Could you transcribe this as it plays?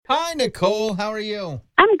Hi, Nicole. How are you?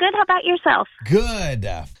 I'm good. How about yourself? Good.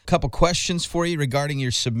 A couple questions for you regarding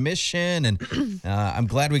your submission, and I'm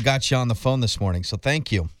glad we got you on the phone this morning, so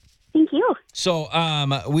thank you. Thank you. So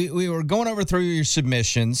we were going over through your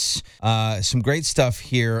submissions, some great stuff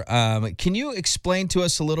here. Can you explain to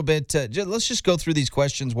us a little bit, let's just go through these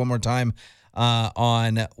questions one more time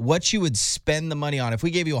on what you would spend the money on. If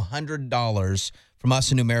we gave you $100 from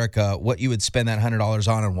us in Numerica, what you would spend that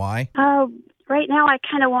 $100 on and why? Right now, I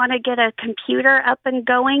kind of want to get a computer up and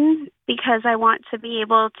going because I want to be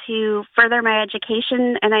able to further my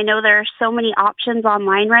education. And I know there are so many options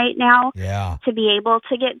online right now to be able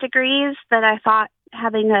to get degrees that I thought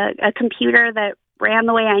having a computer that ran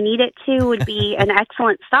the way I need it to would be an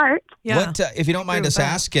excellent start. Yeah. What, if you don't mind us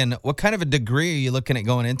asking, what kind of a degree are you looking at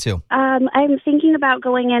going into? I'm thinking about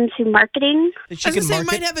going into marketing. I was going to say, I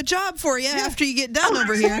might have a job for you after you get done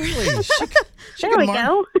over here. There we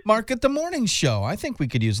go. Market the morning show. I think we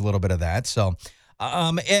could use a little bit of that. So,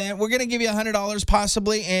 and we're going to give you $100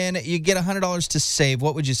 possibly, and you get $100 to save.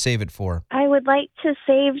 What would you save it for? I would like to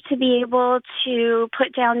save to be able to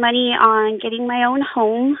put down money on getting my own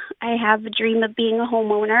home. I have a dream of being a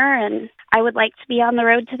homeowner, and I would like to be on the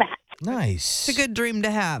road to that. Nice. It's a good dream to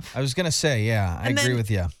have. I was going to say, yeah, I agree with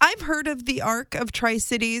you. I've heard of the Arc of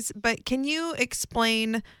Tri-Cities, but can you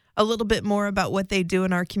explain a little bit more about what they do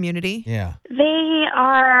in our community? Yeah. They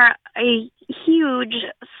are a huge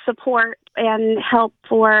support and help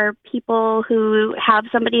for people who have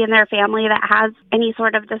somebody in their family that has any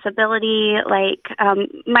sort of disability. Like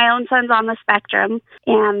my own son's on the spectrum,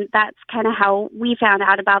 and that's kind of how we found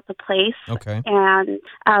out about the place. Okay. And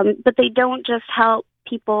but they don't just help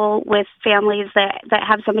people with families that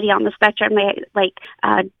have somebody on the spectrum, like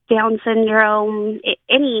Down syndrome,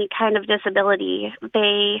 any kind of disability.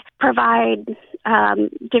 They provide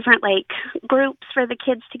different groups for the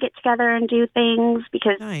kids to get together and do things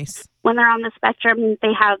because when they're on the spectrum,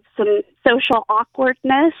 they have some social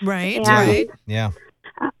awkwardness. Right. Yeah.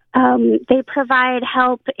 They provide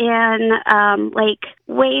help in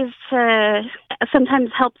ways to sometimes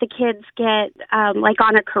help the kids get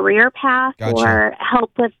on a career path or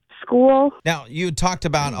help with school. Now, you talked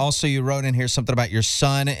about also, you wrote in here something about your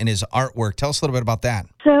son and his artwork. Tell us a little bit about that.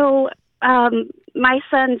 So my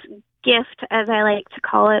son's gift, as I like to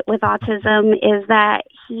call it with autism, is that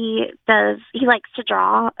he likes to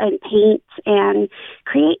draw and paint and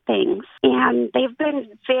create things. And they've been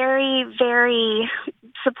very, very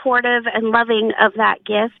supportive and loving of that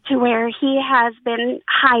gift to where he has been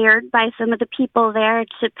hired by some of the people there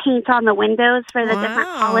to paint on the windows for the different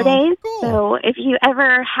holidays. Cool. So if you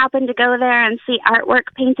ever happen to go there and see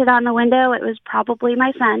artwork painted on the window, it was probably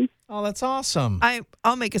my son. Oh, that's awesome.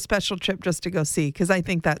 I'll make a special trip just to go see because I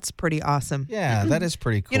think that's pretty awesome. Yeah, that is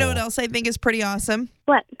pretty cool. You know what else I think is pretty awesome?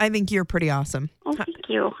 What? I think you're pretty awesome. Oh, thank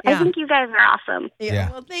you. Yeah. I think you guys are awesome.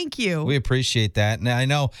 Yeah. Well, thank you. We appreciate that. And I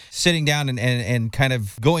know sitting down and kind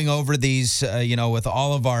of going over these, with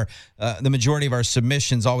all of our, the majority of our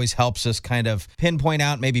submissions always helps us kind of pinpoint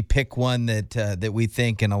out, maybe pick one that we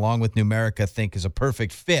think, and along with Numerica, think is a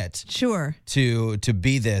perfect fit. Sure. To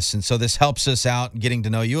be this. And so this helps us out getting to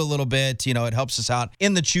know you a little bit. It helps us out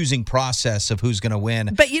in the choosing process of who's going to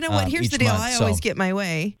win. But you know what? Here's the deal. Month, I always get my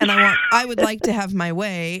way, and I would like to have my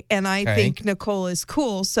way, and I think Nicole is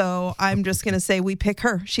cool, so I'm just going to say we pick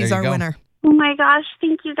her. She's our winner. Oh my gosh,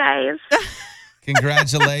 thank you guys.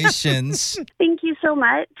 Congratulations. Thank you so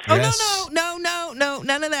much. Yes. Oh, no,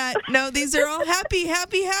 none of that. No, these are all happy.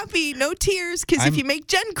 No tears, because if you make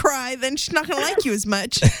Jen cry, then she's not going to like you as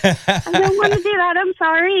much. I don't want to do that. I'm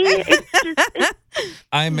sorry.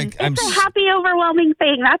 It's a happy, overwhelming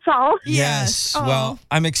thing. That's all. Yes. Well,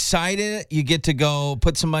 I'm excited. You get to go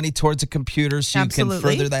put some money towards a computer so you can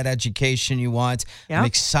further that education you want. Yep. I'm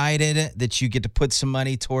excited that you get to put some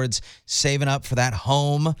money towards saving up for that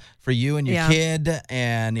home for you and your kid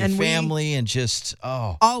and your family, and just,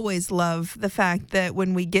 always love the fact that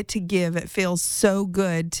when we get to give, it feels so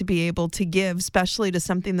good to be able to give, especially to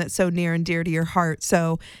something that's so near and dear to your heart.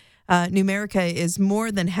 So Numerica is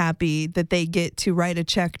more than happy that they get to write a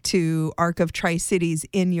check to Arc of Tri-Cities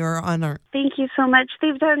in your honor. Thank you so much.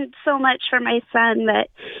 They've done so much for my son that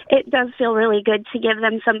it does feel really good to give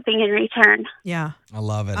them something in return. Yeah. I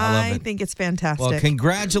love it. I think it's fantastic. Well,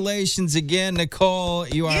 congratulations again, Nicole.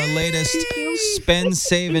 You are our latest Spend,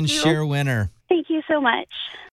 Save, and Share winner. Thank you so much.